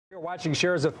Watching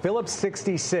shares of Phillips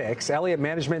 66, Elliott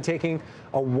Management taking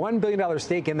a $1 billion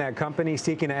stake in that company,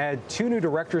 seeking to add 2 new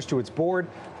directors to its board.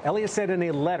 Elliott said in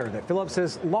a letter that Phillips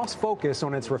has lost focus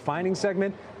on its refining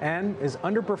segment and is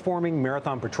underperforming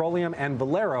Marathon Petroleum and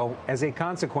Valero as a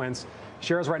consequence.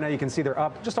 Shares right now, you can see they're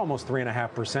up just almost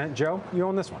 3.5%. Joe, you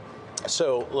own this one.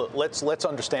 So let's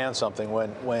understand something.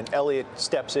 When Elliott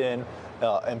steps in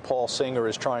and Paul Singer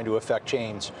is trying to affect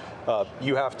change,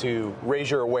 you have to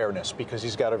raise your awareness because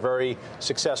he's got a very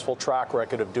successful track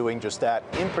record of doing just that,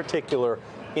 in particular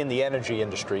in the energy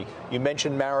industry. You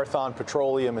mentioned Marathon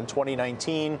Petroleum in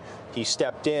 2019. He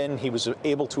stepped in. He was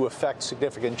able to affect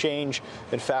significant change.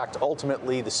 In fact,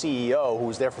 ultimately, the CEO, who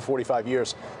was there for 45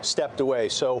 years, stepped away.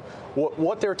 So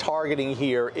what they're targeting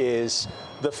here is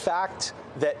the fact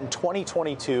that in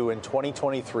 2022 and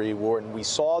 2023, when we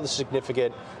saw the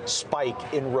significant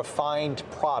spike in refined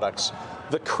products,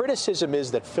 the criticism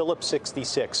is that Phillips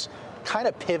 66 kind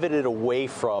of pivoted away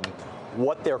from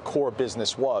what their core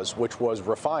business was, which was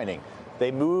refining.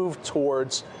 They moved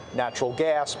towards natural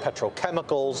gas,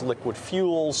 petrochemicals, liquid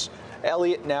fuels.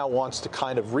 Elliott now wants to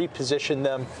kind of reposition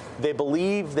them. They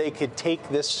believe they could take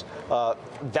this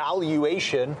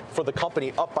valuation for the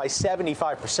company up by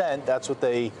 75%. That's what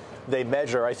they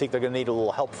measure. I think they're going to need a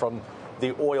little help from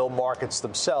the oil markets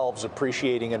themselves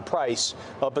appreciating in price.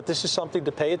 But this is something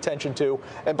to pay attention to.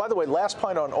 And by the way, last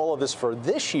point on all of this for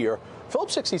this year,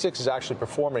 Phillips 66 is actually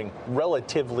performing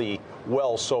relatively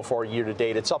well so far year to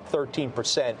date. It's up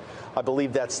 13%. I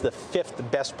believe that's the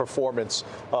 5th best performance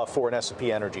for an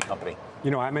S&P energy company. You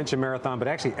know, I mentioned Marathon, but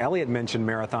actually Elliott mentioned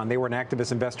Marathon. They were an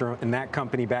activist investor in that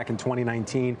company back in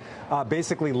 2019.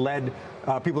 Basically led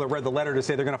people that read the letter to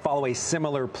say they're going to follow a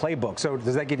similar playbook. So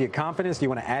does that give you confidence? Do you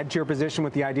want to add to your position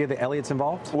with the idea that Elliott's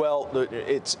involved? Well,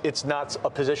 it's not a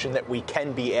position that we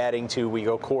can be adding to. We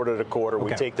go quarter to quarter. Okay.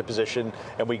 We take the position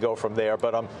and we go from there.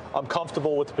 But I'm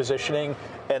comfortable with the positioning,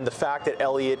 and the fact that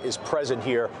Elliott is present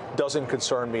here doesn't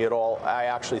concern me at all. I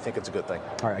actually think it's a good thing.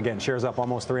 All right, again, shares up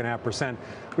almost 3.5%.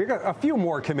 We've got a few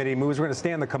more committee moves. We're going to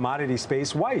stay in the commodity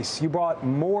space. Weiss, you bought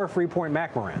more Freeport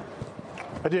McMoran.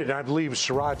 I did. I believe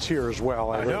Sarat's here as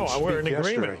well. I know. We're in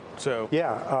agreement. So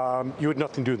yeah, you had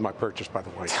nothing to do with my purchase, by the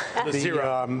way.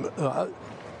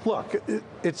 Look,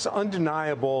 it's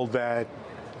undeniable that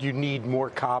you need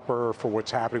more copper for what's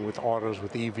happening with autos,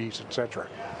 with EVs, et cetera.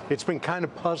 It's been kind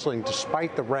of puzzling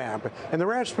despite the ramp, and the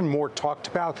ramp's been more talked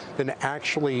about than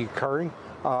actually occurring,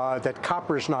 that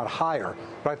copper is not higher.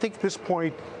 But I think at this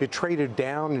point it traded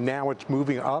down and now it's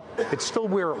moving up. It's still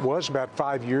where it was about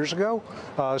 5 years ago,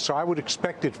 so I would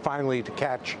expect it finally to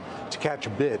catch a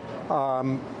bid.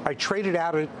 I traded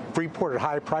out at Freeport at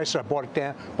high prices. I bought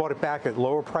it back at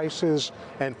lower prices,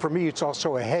 and for me it's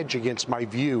also a hedge against my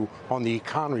view on the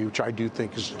economy, which I do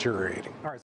think is deteriorating. All right.